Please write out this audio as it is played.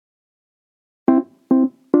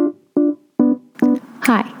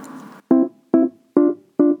Hi,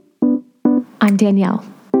 I'm Danielle,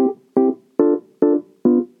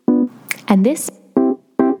 and this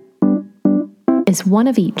is One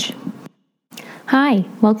of Each. Hi,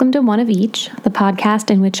 welcome to One of Each, the podcast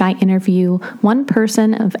in which I interview one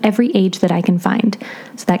person of every age that I can find.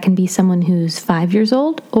 So that can be someone who's 5 years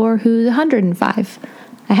old or who's 105.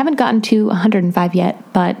 I haven't gotten to 105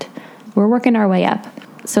 yet, but we're working our way up.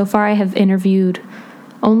 So far, I have interviewed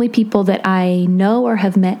only people that I know or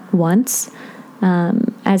have met once,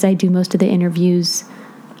 as I do most of the interviews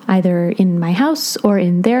either in my house or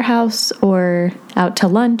in their house or out to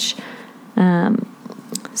lunch.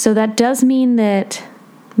 So that does mean that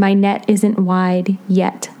my net isn't wide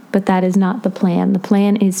yet, but that is not the plan. The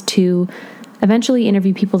plan is to eventually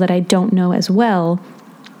interview people that I don't know as well.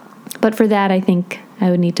 But for that, I think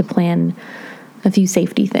I would need to plan a few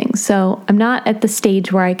safety things. So I'm not at the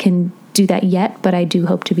stage where I can do that yet, but I do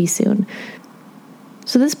hope to be soon.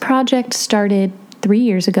 So this project started 3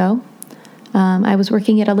 years ago. I was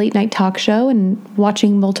working at a late night talk show and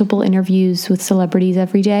watching multiple interviews with celebrities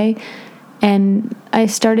every day. And I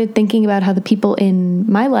started thinking about how the people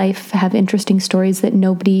in my life have interesting stories that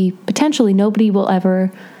potentially nobody will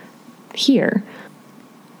ever hear.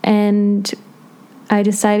 And I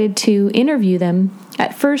decided to interview them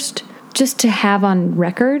at first just to have on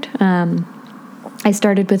record. I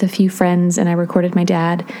started with a few friends and I recorded my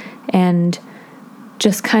dad and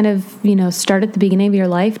just kind of, start at the beginning of your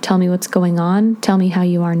life. Tell me what's going on. Tell me how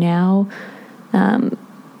you are now.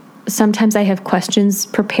 Sometimes I have questions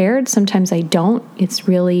prepared. Sometimes I don't. It's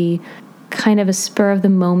really kind of a spur of the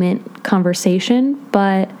moment conversation.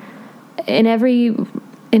 But in every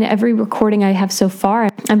recording I have so far,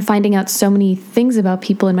 I'm finding out so many things about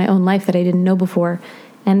people in my own life that I didn't know before.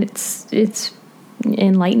 And it's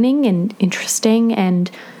enlightening and interesting,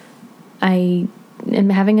 and I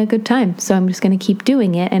am having a good time. So I'm just going to keep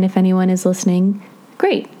doing it. And if anyone is listening,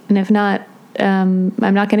 great. And if not, I'm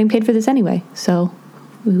not getting paid for this anyway. So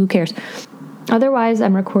who cares? Otherwise,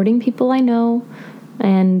 I'm recording people I know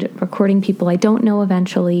and recording people I don't know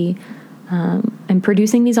eventually. I'm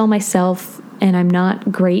producing these all myself, and I'm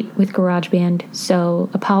not great with GarageBand.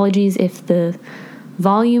 So apologies if the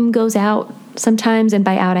volume goes out sometimes, and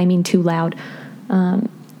by out I mean too loud.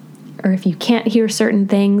 Or if you can't hear certain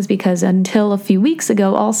things, because until a few weeks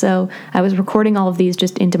ago also, I was recording all of these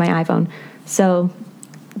just into my iPhone. So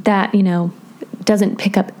that, doesn't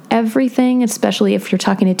pick up everything, especially if you're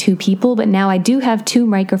talking to two people. But now I do have two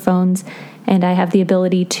microphones, and I have the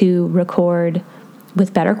ability to record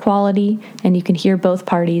with better quality, and you can hear both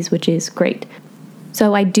parties, which is great.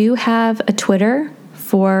 So I do have a Twitter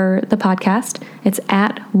for the podcast. It's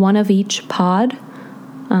at One of Each Pod.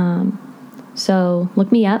 So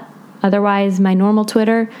look me up. Otherwise, my normal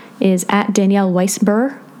Twitter is at Danielle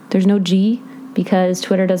Weisber. There's no G because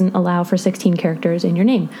Twitter doesn't allow for 16 characters in your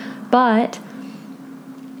name. But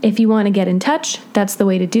if you want to get in touch, that's the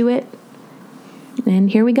way to do it. And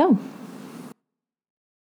here we go.